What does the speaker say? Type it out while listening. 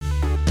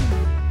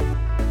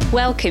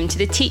Welcome to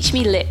the Teach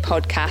Me Lit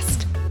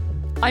podcast.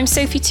 I'm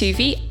Sophie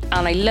Tuvey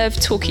and I love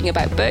talking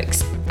about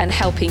books and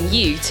helping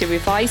you to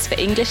revise for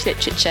English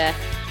literature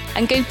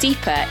and go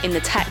deeper in the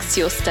texts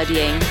you're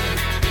studying.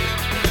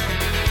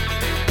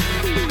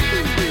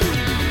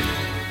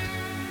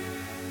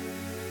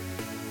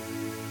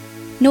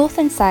 North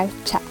and South,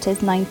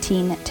 chapters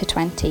 19 to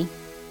 20.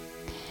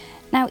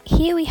 Now,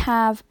 here we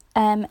have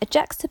a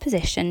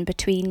juxtaposition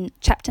between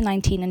chapter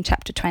 19 and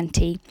chapter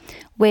 20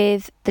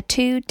 with the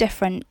two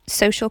different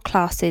social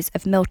classes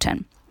of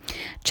Milton.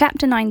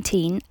 Chapter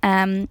 19,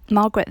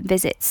 Margaret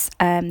visits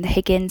the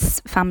Higgins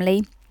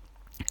family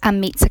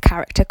and meets a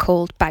character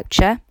called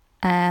Boucher,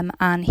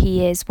 and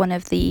he is one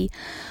of the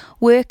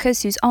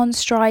workers who's on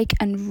strike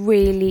and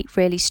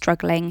really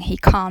struggling. He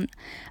can't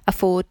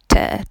afford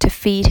to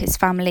feed his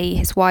family.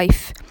 His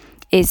wife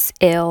is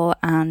ill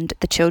and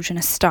the children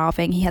are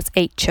starving. He has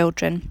 8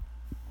 children.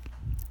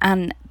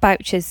 And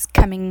Boucher's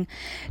coming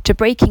to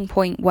breaking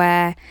point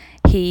where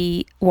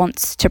he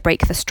wants to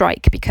break the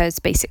strike because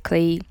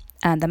basically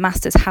the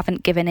masters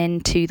haven't given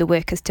in to the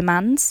workers'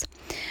 demands,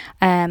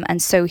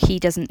 and so he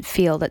doesn't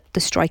feel that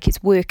the strike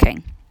is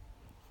working.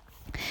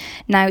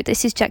 Now,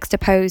 this is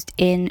juxtaposed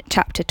in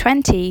chapter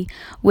 20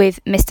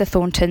 with Mr.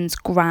 Thornton's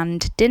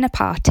grand dinner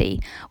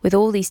party with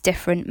all these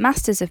different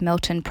masters of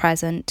Milton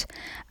present,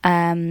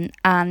 and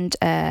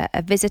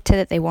a visitor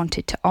that they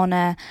wanted to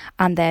honour,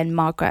 and then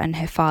Margaret and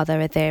her father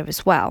are there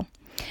as well.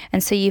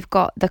 And so you've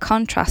got the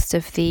contrast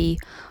of the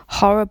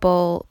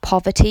horrible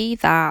poverty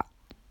that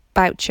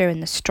Boucher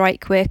and the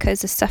strike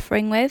workers are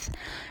suffering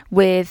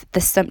with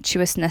the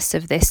sumptuousness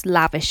of this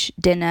lavish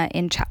dinner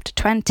in chapter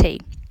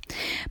 20.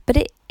 But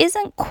it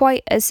isn't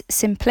quite as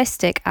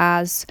simplistic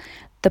as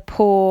the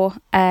poor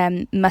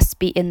must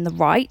be in the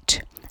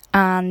right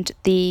and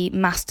the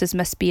masters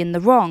must be in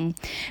the wrong,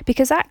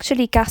 because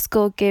actually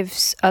Gaskell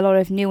gives a lot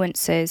of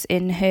nuances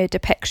in her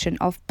depiction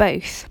of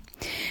both.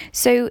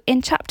 So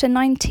in chapter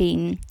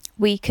 19,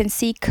 we can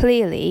see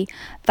clearly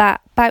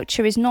that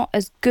Boucher is not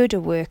as good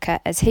a worker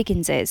as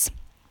Higgins is.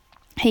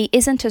 He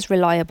isn't as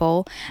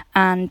reliable,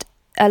 and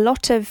a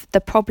lot of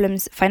the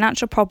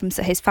financial problems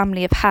that his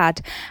family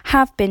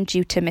have been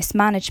due to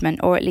mismanagement,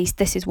 or at least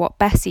this is what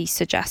Bessie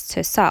suggests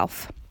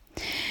herself.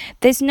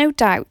 There's no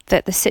doubt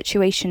that the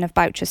situation of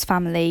Boucher's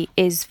family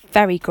is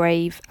very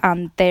grave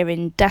and they're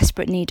in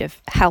desperate need of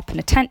help and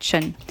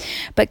attention,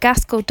 but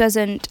Gaskell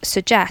doesn't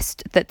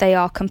suggest that they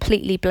are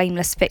completely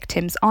blameless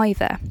victims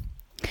either.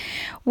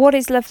 What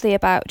is lovely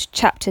about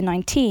chapter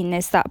 19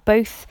 is that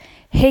both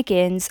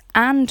Higgins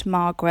and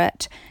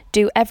Margaret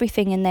do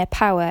everything in their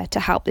power to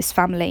help this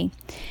family.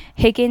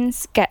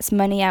 Higgins gets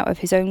money out of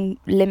his own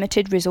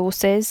limited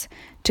resources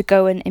to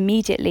go and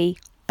immediately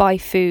buy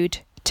food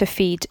to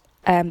feed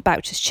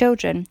Boucher's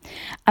children,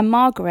 and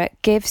Margaret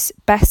gives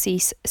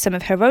Bessie some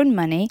of her own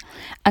money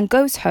and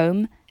goes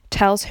home,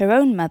 tells her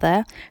own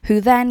mother,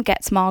 who then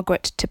gets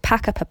Margaret to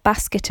pack up a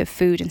basket of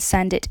food and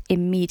send it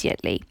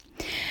immediately.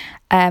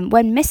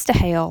 When Mr.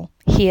 Hale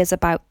hears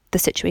about the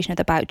situation of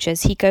the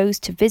Bouchers, he goes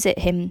to visit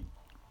him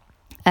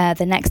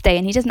the next day,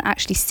 and he doesn't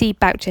actually see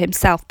Boucher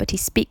himself, but he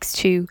speaks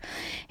to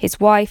his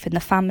wife and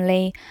the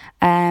family,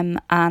 and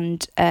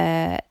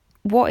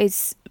what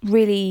is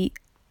really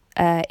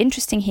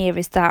interesting here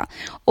is that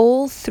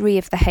all 3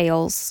 of the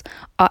Hales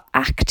are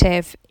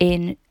active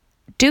in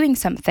doing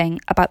something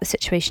about the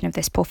situation of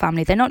this poor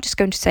family. They're not just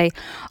going to say,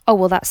 oh,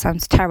 well, that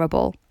sounds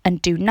terrible,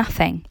 and do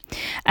nothing.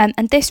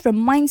 And this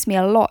reminds me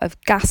a lot of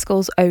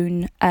Gaskell's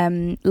own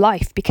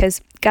life,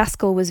 because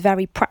Gaskell was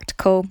very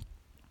practical.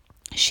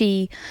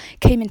 She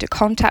came into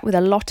contact with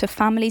a lot of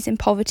families in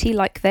poverty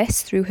like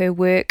this through her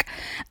work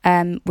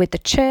with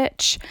the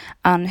church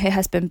and her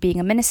husband being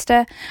a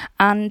minister.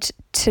 And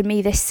to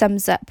me, this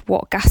sums up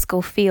what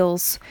Gaskell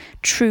feels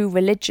true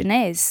religion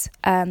is.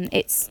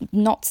 It's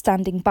not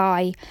standing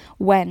by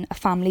when a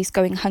family's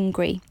going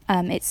hungry.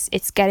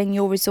 It's getting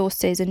your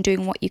resources and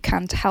doing what you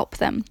can to help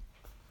them.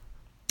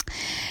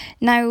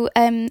 Now,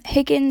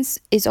 Higgins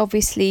is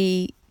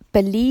obviously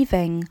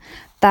believing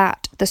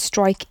that the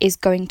strike is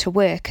going to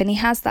work, and he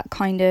has that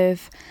kind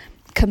of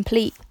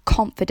complete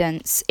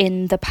confidence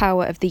in the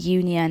power of the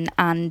union,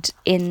 and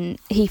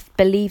he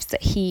believes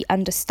that he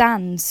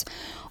understands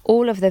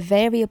all of the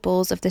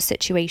variables of the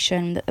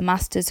situation, that the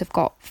masters have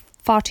got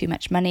far too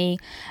much money,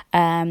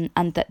 and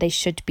that they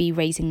should be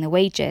raising the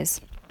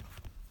wages.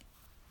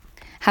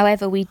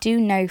 However, we do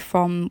know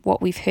from what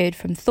we've heard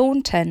from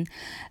Thornton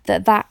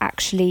that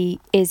actually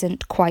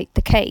isn't quite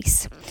the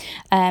case.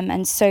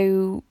 And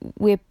so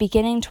we're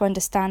beginning to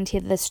understand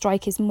here that the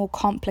strike is more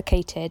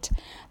complicated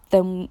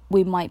than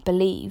we might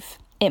believe.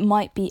 It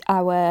might be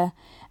our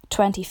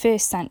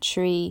 21st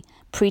century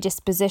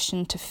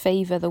predisposition to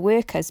favour the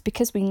workers,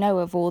 because we know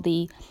of all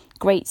the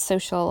great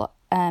social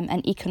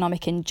and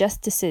economic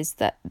injustices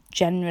that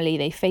generally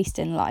they faced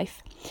in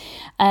life.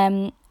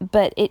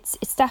 But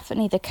it's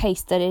definitely the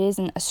case that it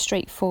isn't a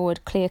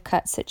straightforward,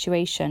 clear-cut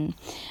situation.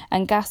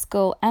 And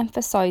Gaskell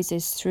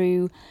emphasises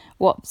through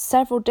what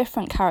several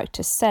different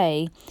characters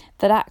say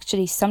that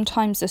actually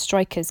sometimes the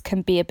strikers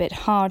can be a bit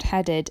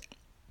hard-headed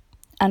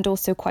and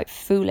also quite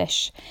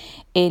foolish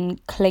in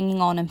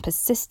clinging on and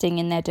persisting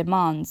in their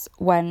demands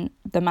when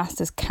the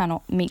masters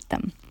cannot meet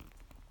them.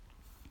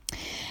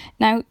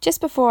 Now, just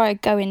before I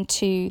go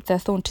into the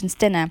Thorntons'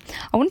 dinner,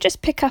 I want to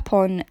just pick up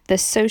on the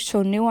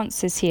social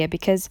nuances here,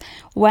 because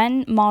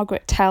when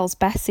Margaret tells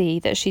Bessie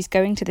that she's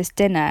going to this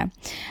dinner,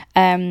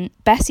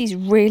 Bessie's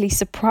really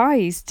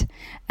surprised.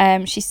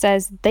 She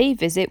says they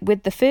visit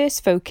with the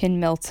first folk in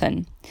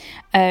Milton,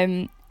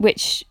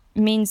 which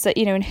means that,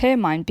 in her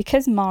mind,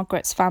 because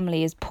Margaret's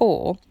family is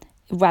poor,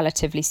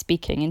 relatively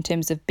speaking, in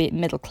terms of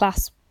middle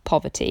class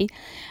poverty,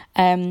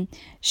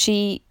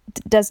 she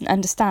doesn't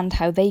understand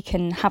how they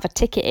can have a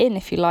ticket in,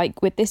 if you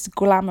like, with this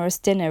glamorous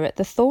dinner at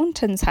the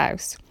Thorntons'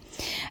 house.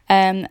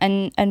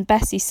 And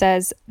Bessie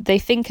says, they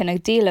thinking a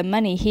deal of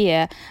money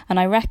here, and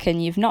I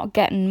reckon you've not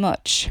gotten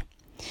much.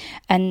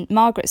 And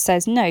Margaret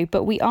says, no,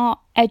 but we are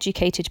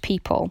educated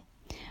people.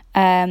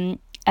 And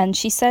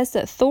she says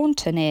that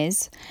Thornton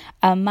is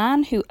a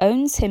man who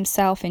owns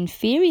himself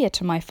inferior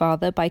to my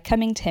father by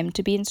coming to him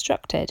to be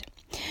instructed.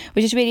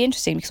 Which is really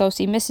interesting, because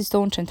obviously Mrs.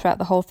 Thornton throughout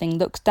the whole thing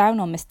looks down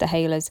on Mr.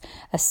 Hale as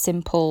a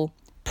simple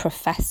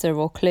professor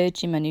or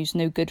clergyman who's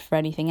no good for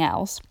anything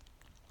else.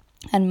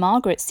 And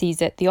Margaret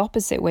sees it the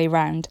opposite way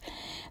round,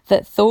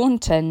 that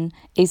Thornton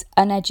is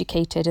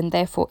uneducated and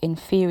therefore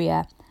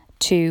inferior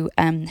to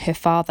her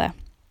father.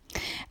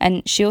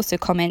 And she also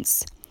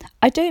comments,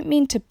 I don't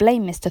mean to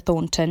blame Mr.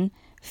 Thornton.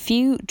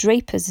 Few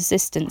draper's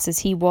assistants as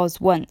he was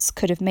once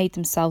could have made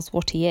themselves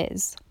what he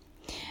is.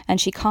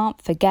 And she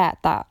can't forget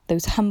that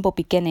those humble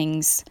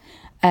beginnings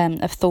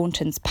of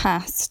Thornton's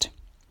past.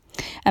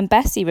 And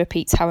Bessie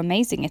repeats how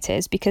amazing it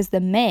is, because the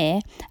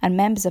mayor and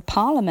members of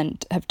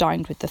parliament have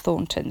dined with the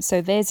Thorntons,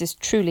 so theirs is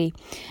truly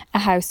a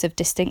house of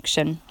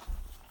distinction.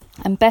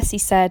 And Bessie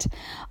said,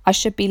 I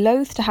should be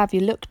loath to have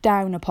you looked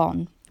down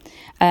upon,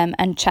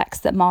 and checks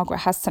that Margaret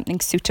has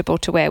something suitable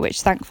to wear,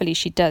 which thankfully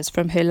she does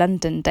from her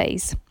London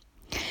days.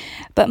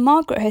 But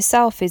Margaret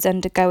herself is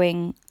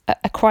undergoing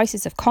a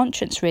crisis of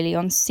conscience, really,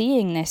 on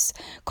seeing this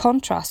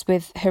contrast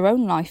with her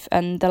own life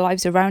and the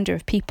lives around her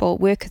of people,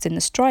 workers in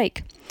the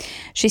strike.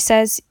 She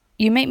says,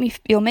 you'll make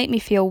me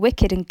feel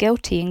wicked and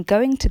guilty in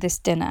going to this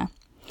dinner.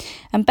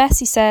 And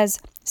Bessie says,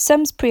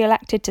 some's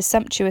pre-elected to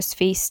sumptuous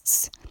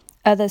feasts,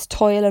 others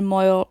toil and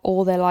moil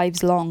all their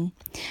lives long.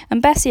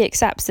 And Bessie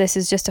accepts this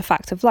as just a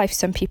fact of life.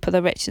 Some people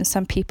are rich and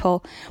some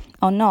people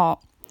are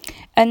not.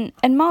 And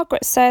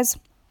Margaret says,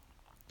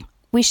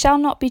 we shall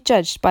not be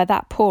judged by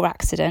that poor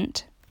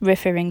accident,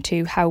 referring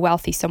to how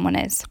wealthy someone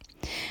is,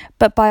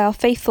 but by our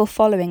faithful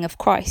following of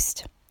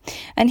Christ.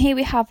 And here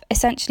we have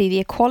essentially the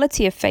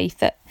equality of faith,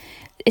 that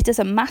it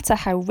doesn't matter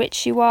how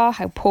rich you are,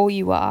 how poor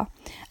you are,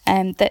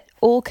 that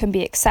all can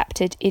be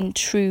accepted in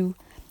true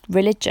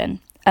religion.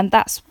 And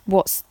that's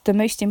what's the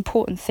most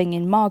important thing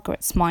in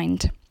Margaret's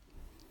mind.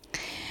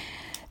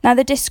 Now,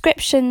 the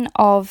description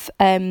of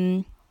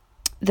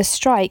the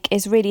strike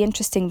is really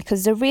interesting,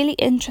 because there's a really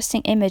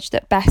interesting image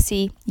that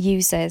Bessie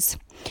uses.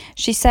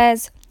 She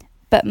says,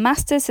 but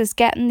masters has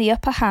gotten the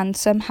upper hand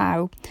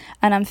somehow,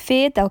 and I'm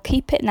feared they'll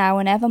keep it now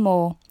and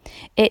evermore.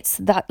 It's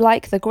that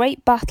like the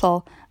great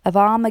battle of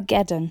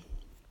Armageddon.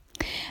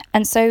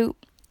 And so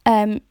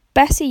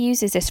Bessie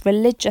uses this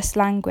religious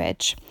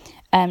language.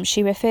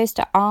 She refers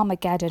to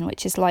Armageddon,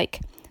 which is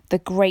like the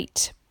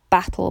great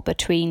battle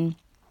between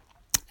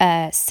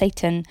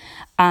Satan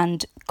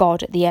and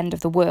God at the end of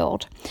the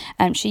world.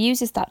 She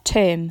uses that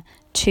term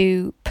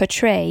to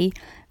portray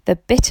the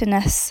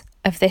bitterness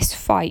of this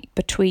fight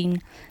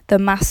between the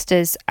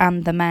masters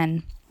and the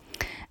men.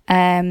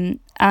 And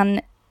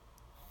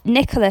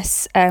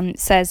Nicholas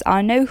says,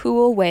 I know who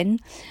will win,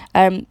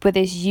 with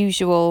his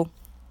usual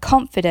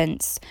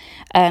confidence,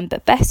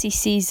 but Bessie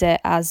sees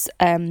it as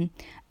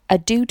a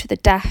due to the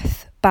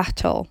death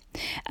battle.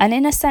 And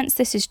in a sense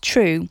this is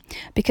true,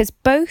 because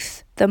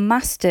both the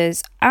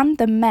masters and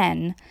the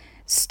men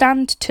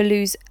stand to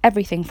lose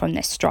everything from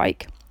this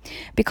strike,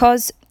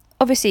 because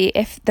obviously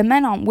if the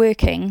men aren't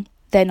working,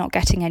 they're not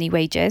getting any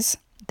wages,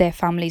 their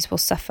families will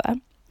suffer.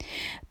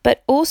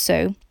 But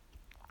also,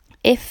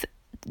 if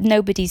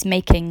nobody's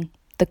making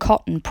the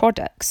cotton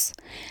products,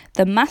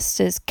 the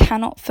masters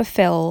cannot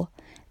fulfill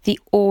the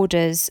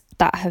orders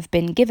that have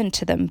been given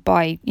to them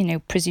by,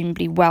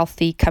 presumably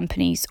wealthy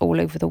companies all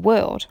over the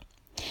world.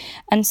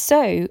 And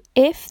so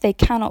if they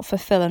cannot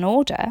fulfill an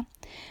order,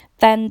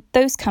 then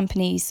those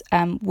companies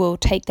will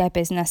take their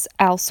business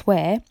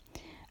elsewhere,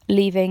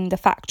 leaving the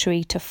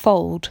factory to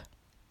fold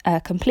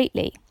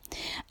completely.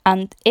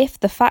 And if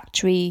the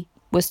factory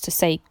was to,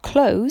 say,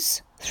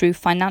 close through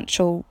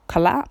financial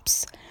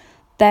collapse,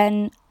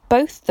 then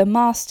both the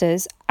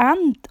masters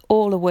and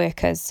all the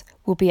workers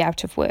will be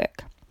out of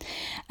work.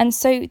 And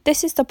so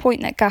this is the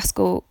point that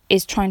Gaskell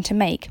is trying to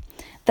make,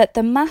 that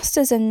the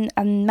masters and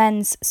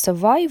men's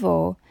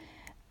survival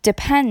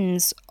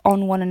depends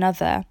on one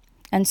another.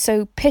 And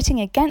so pitting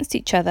against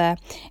each other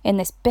in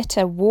this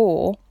bitter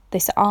war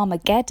this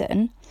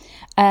Armageddon,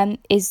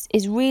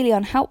 is really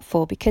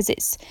unhelpful, because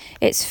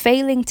it's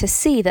failing to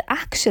see that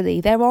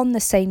actually they're on the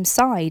same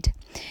side.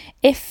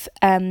 If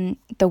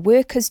the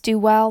workers do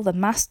well, the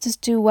masters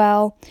do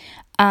well,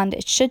 and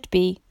it should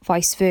be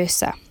vice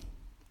versa.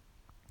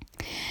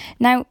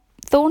 Now,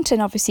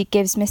 Thornton obviously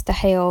gives Mr.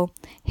 Hale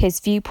his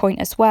viewpoint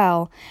as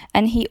well,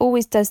 and he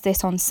always does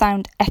this on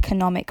sound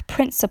economic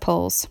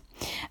principles.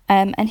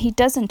 And he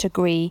doesn't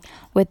agree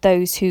with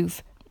those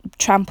who've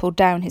trampled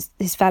down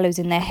his fellows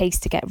in their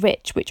haste to get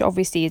rich, which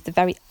obviously is the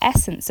very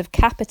essence of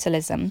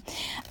capitalism,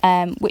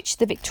 which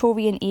the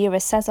Victorian era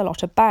says a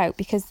lot about,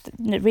 because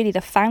really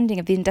the founding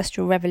of the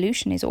Industrial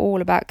Revolution is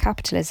all about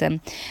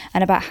capitalism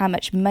and about how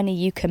much money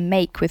you can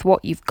make with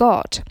what you've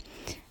got.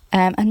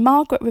 And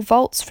Margaret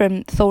revolts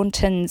from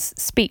Thornton's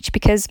speech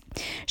because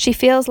she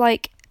feels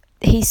like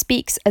he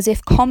speaks as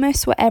if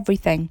commerce were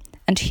everything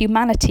and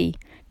humanity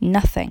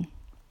nothing.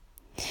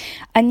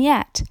 And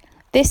yet,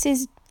 this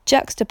is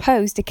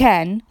juxtaposed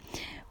again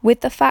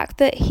with the fact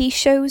that he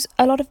shows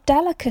a lot of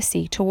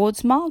delicacy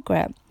towards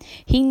Margaret.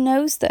 He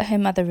knows that her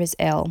mother is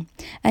ill,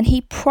 and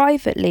he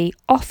privately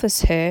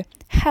offers her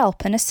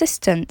help and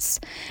assistance,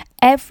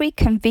 every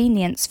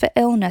convenience for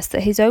illness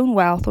that his own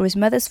wealth or his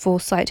mother's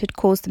foresight had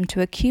caused them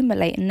to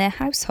accumulate in their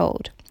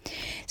household.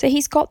 So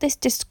he's got this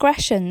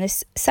discretion,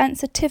 this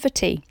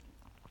sensitivity,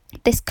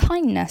 this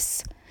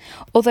kindness,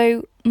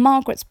 although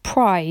Margaret's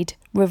pride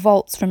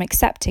revolts from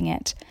accepting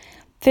it.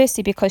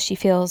 Firstly, because she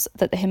feels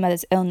that her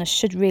mother's illness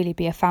should really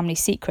be a family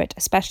secret,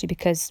 especially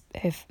because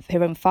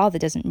her own father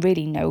doesn't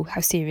really know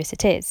how serious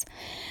it is.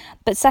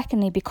 But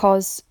secondly,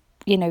 because,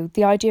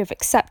 the idea of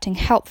accepting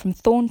help from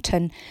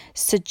Thornton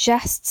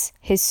suggests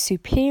his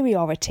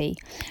superiority,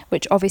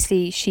 which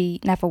obviously she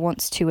never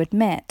wants to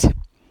admit.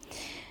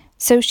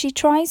 So she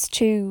tries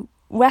to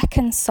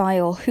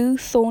reconcile who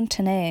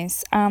Thornton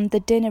is, and the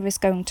dinner is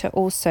going to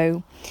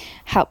also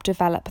help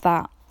develop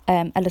that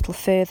a little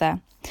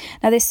further.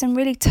 Now, there's some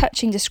really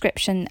touching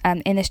description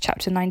in this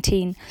chapter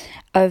 19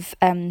 of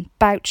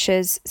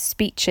Boucher's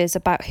speeches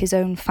about his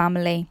own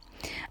family.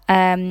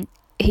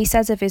 He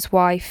says of his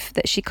wife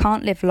that she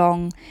can't live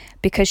long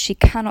because she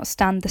cannot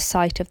stand the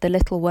sight of the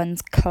little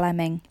ones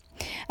clemming.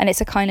 And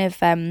it's a kind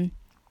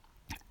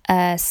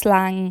of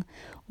slang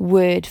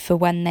word for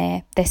when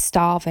they're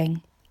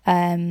starving.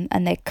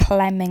 And they're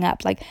clemming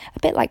up, like a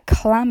bit like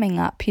clamming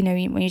up,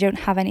 when you don't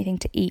have anything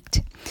to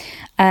eat.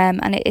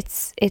 And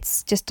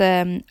it's just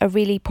a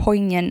really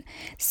poignant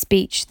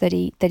speech that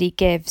he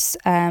gives,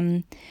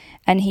 and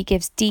he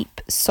gives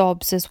deep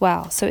sobs as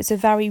well. So it's a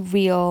very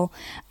real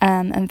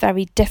and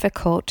very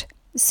difficult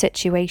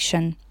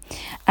situation.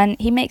 And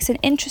he makes an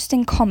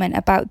interesting comment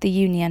about the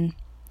union.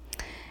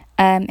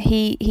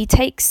 He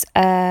takes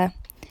a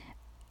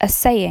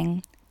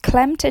saying,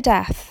 "Clem to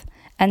death,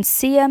 and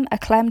see 'em a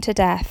clem to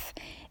death,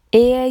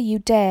 ere you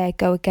dare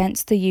go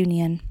against the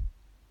union."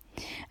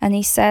 And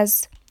he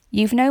says,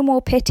 "You've no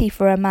more pity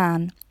for a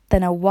man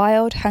than a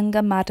wild,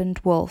 hunger-maddened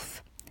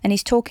wolf." And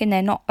he's talking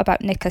there not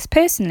about Nicholas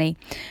personally,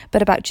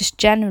 but about just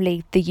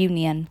generally the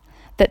union,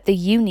 that the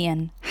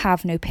union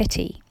have no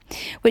pity,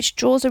 which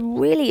draws a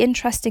really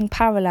interesting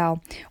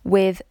parallel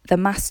with the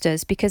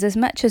masters, because as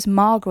much as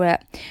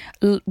Margaret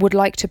would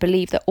like to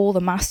believe that all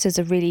the masters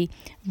are really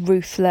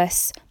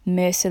ruthless,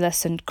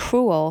 merciless and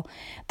cruel,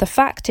 the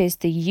fact is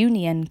the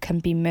union can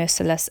be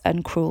merciless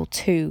and cruel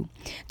too.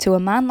 To a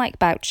man like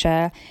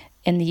Boucher,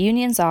 in the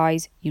union's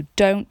eyes, you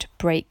don't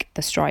break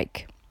the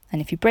strike.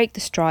 And if you break the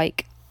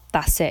strike,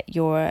 that's it.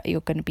 You're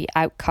going to be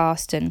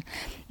outcast and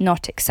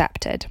not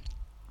accepted.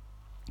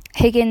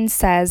 Higgins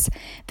says,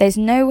 "There's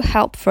no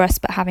help for us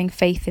but having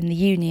faith in the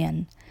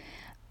union."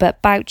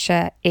 But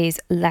Boucher is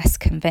less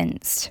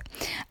convinced.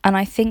 And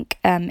I think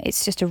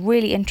it's just a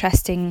really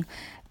interesting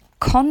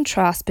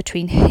contrast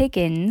between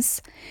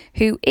Higgins,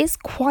 who is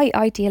quite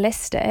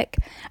idealistic,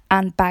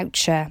 and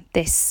Boucher,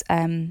 this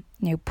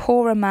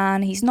poorer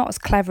man. He's not as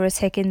clever as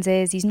Higgins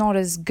is. He's not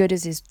as good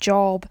as his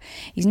job.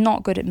 He's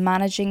not good at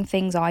managing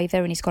things either,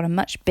 and he's got a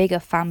much bigger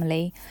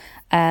family,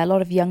 a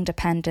lot of young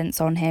dependents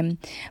on him.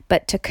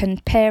 But to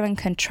compare and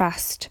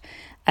contrast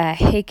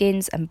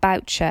Higgins and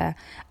Boucher,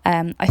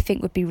 I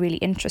think would be really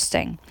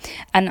interesting.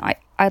 And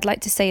I'd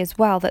like to say as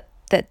well that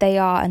they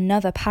are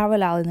another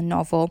parallel in the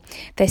novel.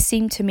 There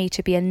seem to me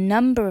to be a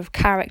number of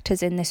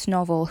characters in this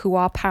novel who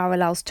are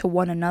parallels to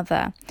one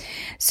another.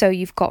 So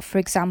you've got, for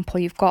example,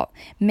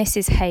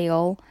 Mrs.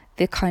 Hale,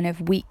 the kind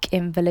of weak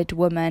invalid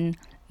woman,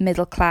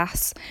 middle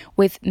class,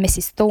 with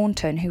Mrs.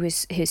 Thornton, who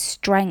is his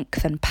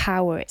strength and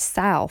power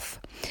itself.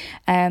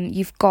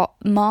 You've got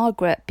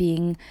Margaret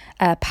being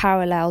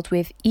paralleled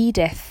with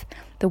Edith,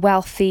 the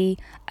wealthy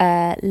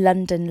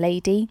London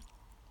lady,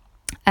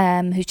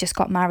 who's just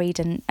got married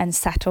and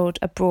settled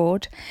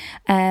abroad,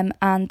 and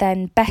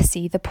then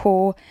Bessie, the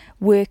poor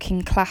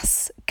working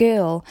class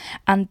girl,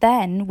 and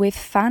then with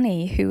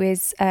Fanny, who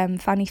is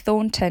Fanny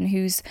Thornton,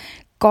 who's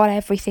got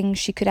everything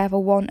she could ever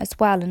want as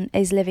well and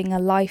is living a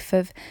life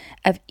of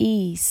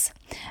ease.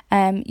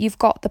 You've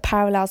got the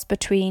parallels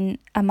between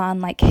a man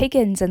like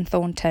Higgins and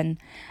Thornton,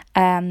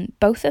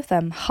 both of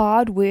them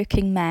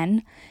hard-working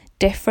men,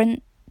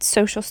 different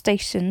social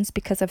stations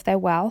because of their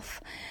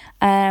wealth.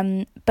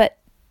 But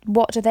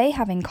what do they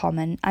have in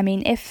common? I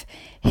mean, if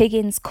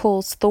Higgins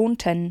calls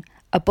Thornton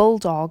a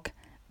bulldog,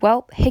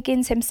 well,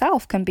 Higgins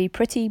himself can be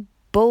pretty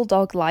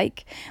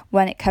bulldog-like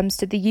when it comes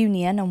to the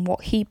Union and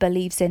what he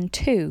believes in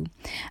too.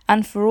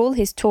 And for all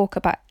his talk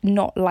about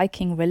not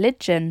liking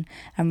religion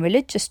and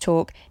religious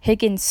talk,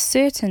 Higgins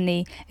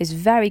certainly is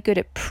very good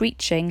at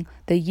preaching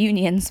the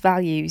Union's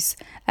values,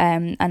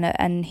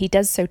 and he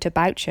does so to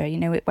Boucher. You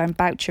know, when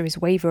Boucher is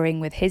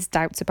wavering with his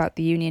doubts about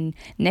the Union,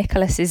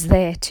 Nicholas is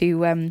there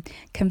to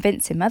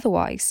convince him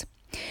otherwise.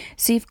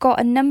 So you've got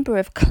a number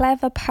of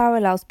clever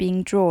parallels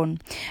being drawn.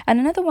 And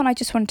another one I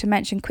just wanted to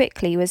mention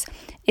quickly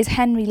is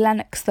Henry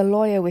Lennox, the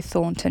lawyer with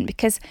Thornton,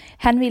 because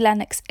Henry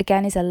Lennox,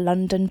 again, is a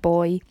London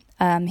boy.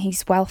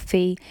 He's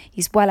wealthy,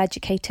 he's well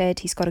educated,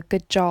 he's got a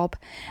good job.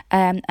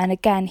 And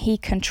again, he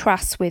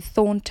contrasts with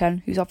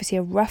Thornton, who's obviously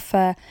a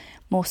rougher,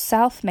 more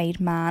self-made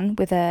man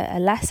with a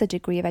lesser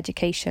degree of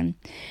education.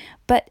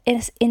 But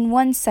in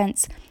one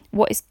sense,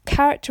 what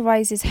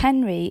characterises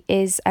Henry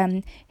is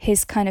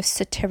his kind of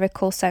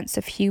satirical sense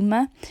of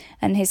humour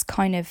and his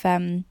kind of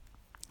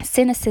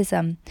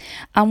cynicism.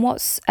 And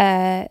what's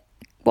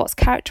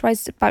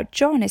characterised about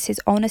John is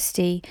his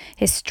honesty,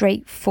 his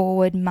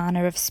straightforward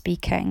manner of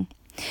speaking.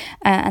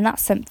 And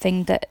that's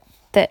something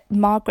that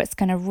Margaret's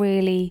going to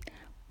really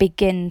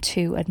begin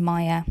to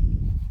admire.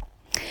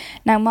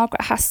 Now,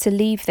 Margaret has to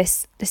leave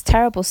this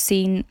terrible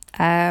scene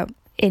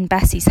in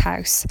Bessie's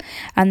house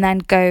and then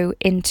go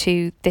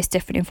into this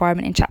different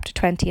environment in chapter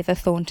 20 of the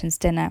Thorntons'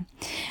 dinner.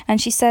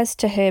 And she says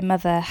to her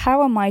mother,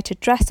 "How am I to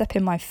dress up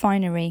in my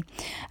finery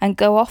and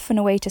go off and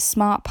away to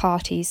smart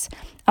parties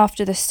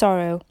after the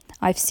sorrow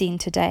I've seen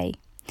today?"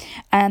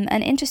 And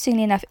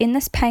interestingly enough, in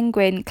this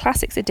Penguin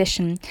Classics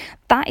edition,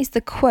 that is the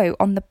quote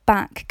on the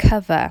back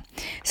cover.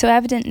 So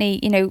evidently,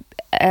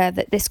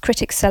 that this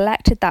critic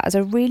selected that as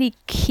a really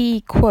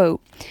key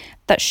quote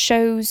that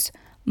shows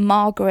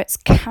Margaret's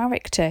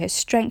character, her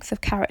strength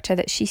of character,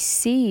 that she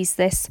sees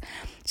this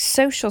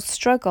social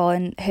struggle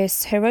and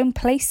her own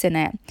place in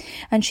it,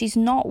 and she's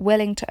not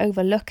willing to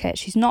overlook it.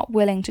 She's not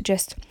willing to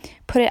just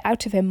put it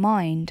out of her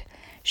mind.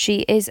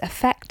 She is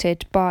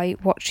affected by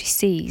what she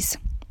sees.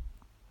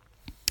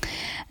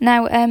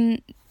 Now,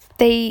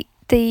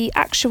 the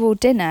actual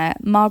dinner,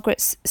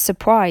 Margaret's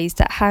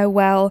surprised at how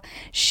well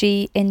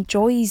she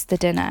enjoys the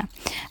dinner.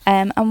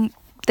 And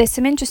there's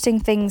some interesting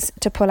things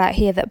to pull out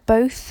here, that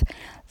both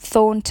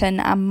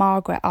Thornton and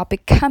Margaret are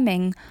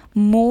becoming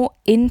more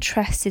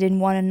interested in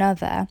one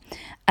another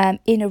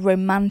in a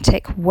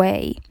romantic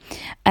way.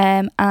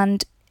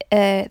 And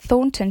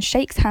Thornton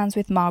shakes hands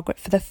with Margaret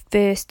for the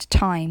first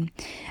time.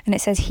 And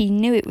it says he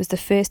knew it was the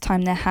first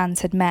time their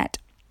hands had met,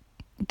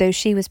 though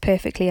she was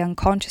perfectly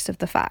unconscious of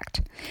the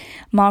fact.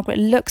 Margaret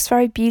looks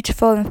very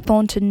beautiful and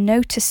Thornton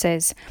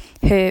notices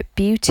her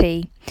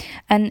beauty.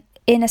 And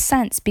in a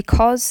sense,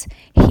 because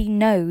he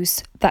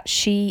knows that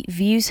she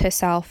views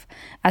herself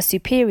as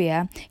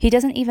superior, he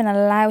doesn't even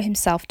allow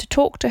himself to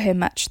talk to her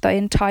much the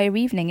entire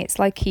evening. It's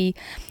like he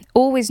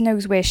always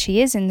knows where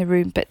she is in the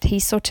room, but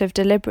he's sort of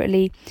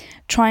deliberately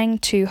trying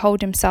to hold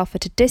himself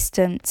at a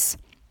distance.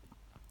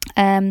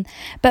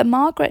 But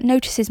Margaret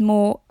notices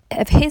more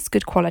of his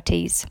good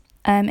qualities.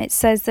 It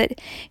says that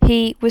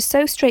he was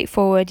so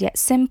straightforward yet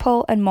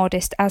simple and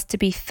modest as to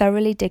be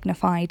thoroughly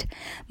dignified.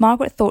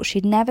 Margaret thought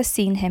she'd never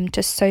seen him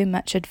to so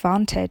much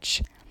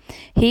advantage.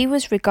 He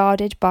was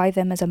regarded by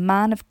them as a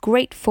man of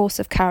great force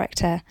of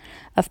character,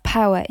 of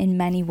power in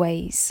many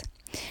ways.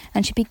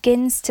 And she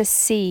begins to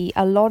see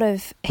a lot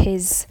of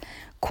his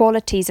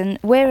qualities, and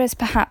whereas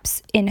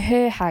perhaps in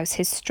her house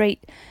his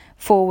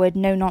straightforward,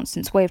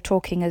 no-nonsense way of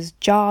talking has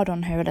jarred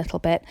on her a little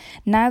bit,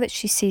 now that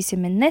she sees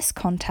him in this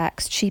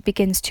context, she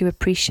begins to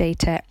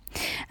appreciate it.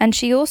 And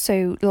she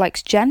also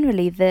likes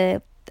generally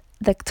the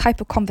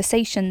type of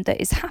conversation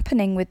that is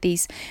happening with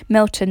these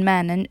Milton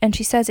men, and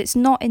she says it's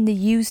not in the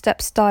used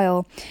up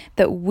style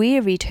that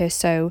wearied her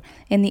so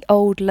in the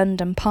old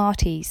London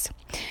parties.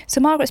 So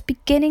Margaret's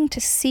beginning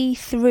to see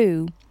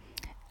through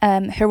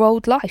her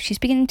old life. She's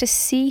beginning to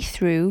see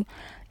through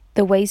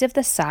the ways of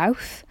the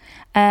South,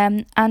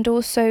 and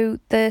also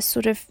the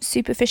sort of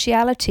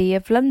superficiality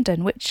of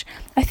London, which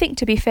I think,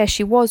 to be fair,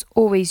 she was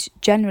always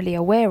generally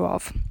aware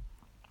of.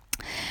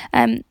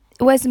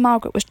 Whereas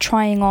Margaret was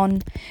trying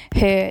on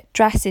her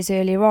dresses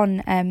earlier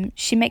on,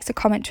 she makes a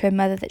comment to her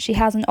mother that she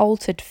hasn't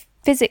altered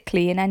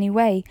physically in any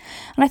way.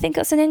 And I think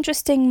that's an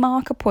interesting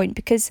marker point,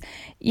 because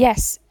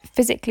yes,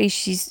 physically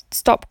she's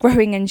stopped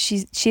growing and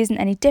she isn't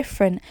any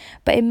different,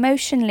 but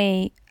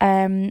emotionally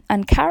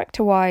and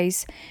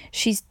character-wise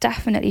she's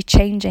definitely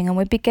changing, and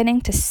we're beginning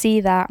to see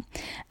that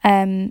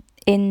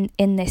in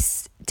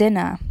this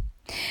dinner.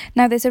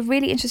 Now, there's a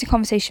really interesting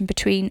conversation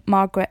between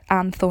Margaret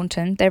and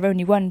Thornton, they're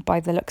only one by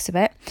the looks of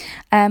it,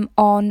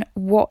 on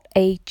what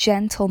a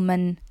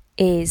gentleman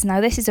is. Now,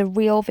 this is a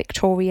real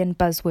Victorian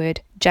buzzword,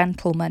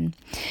 gentleman.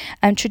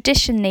 And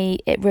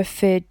traditionally it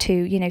referred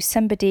to,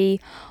 somebody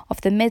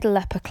of the middle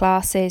upper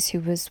classes who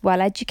was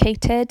well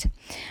educated,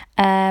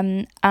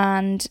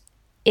 and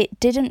it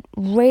didn't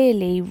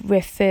really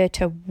refer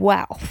to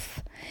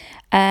wealth.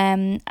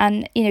 And,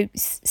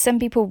 some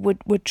people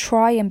would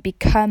try and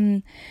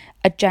become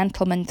a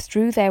gentleman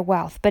through their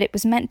wealth, but it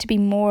was meant to be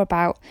more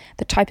about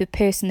the type of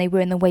person they were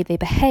and the way they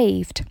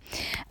behaved.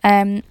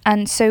 And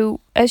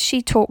so as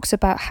she talks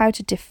about how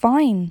to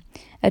define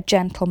a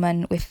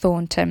gentleman with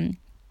Thornton,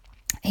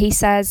 he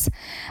says,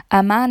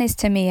 "A man is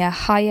to me a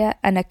higher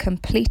and a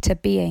completer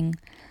being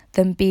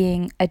than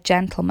being a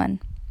gentleman."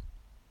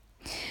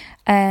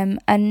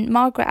 And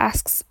Margaret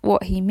asks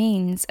what he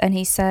means, and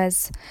he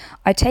says,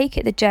 "I take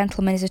it the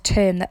gentleman is a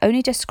term that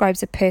only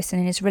describes a person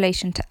in his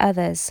relation to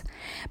others.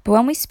 But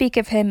when we speak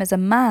of him as a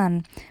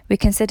man, we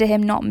consider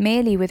him not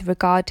merely with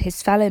regard to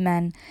his fellow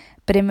men,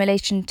 but in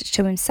relation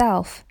to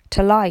himself,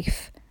 to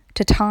life,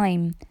 to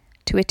time,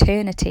 to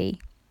eternity."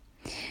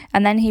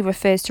 And then he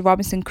refers to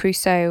Robinson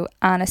Crusoe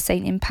and a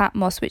saint in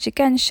Patmos, which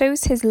again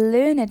shows his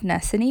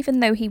learnedness. And even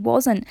though he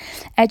wasn't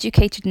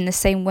educated in the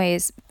same way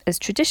as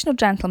traditional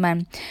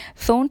gentlemen,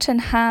 Thornton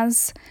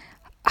has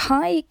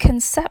high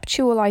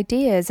conceptual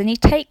ideas, and he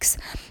takes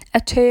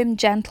a term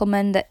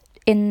gentleman that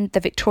in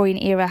the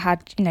Victorian era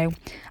had,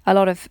 a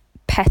lot of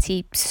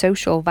petty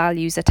social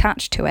values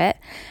attached to it,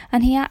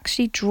 and he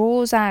actually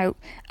draws out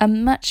a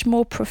much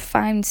more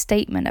profound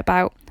statement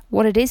about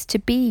what it is to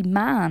be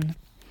man.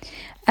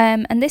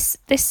 And this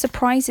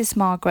surprises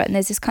Margaret, and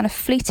there's this kind of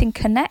fleeting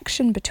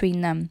connection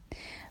between them.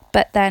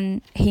 But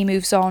then he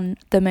moves on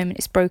the moment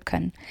it's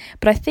broken.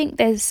 But I think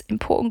there's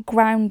important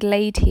ground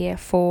laid here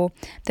for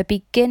the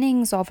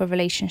beginnings of a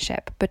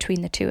relationship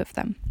between the two of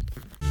them.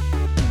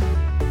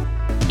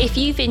 If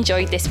you've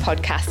enjoyed this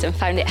podcast and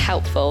found it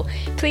helpful,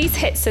 please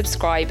hit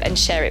subscribe and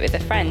share it with a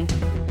friend.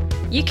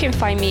 You can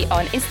find me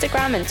on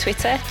Instagram and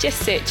Twitter. Just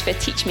search for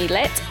Teach Me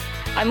Lit.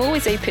 I'm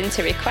always open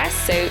to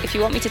requests, so if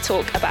you want me to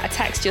talk about a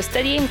text you're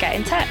studying, get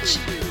in touch.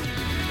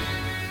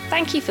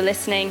 Thank you for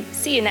listening.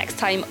 See you next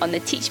time on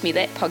the Teach Me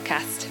Lit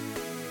podcast.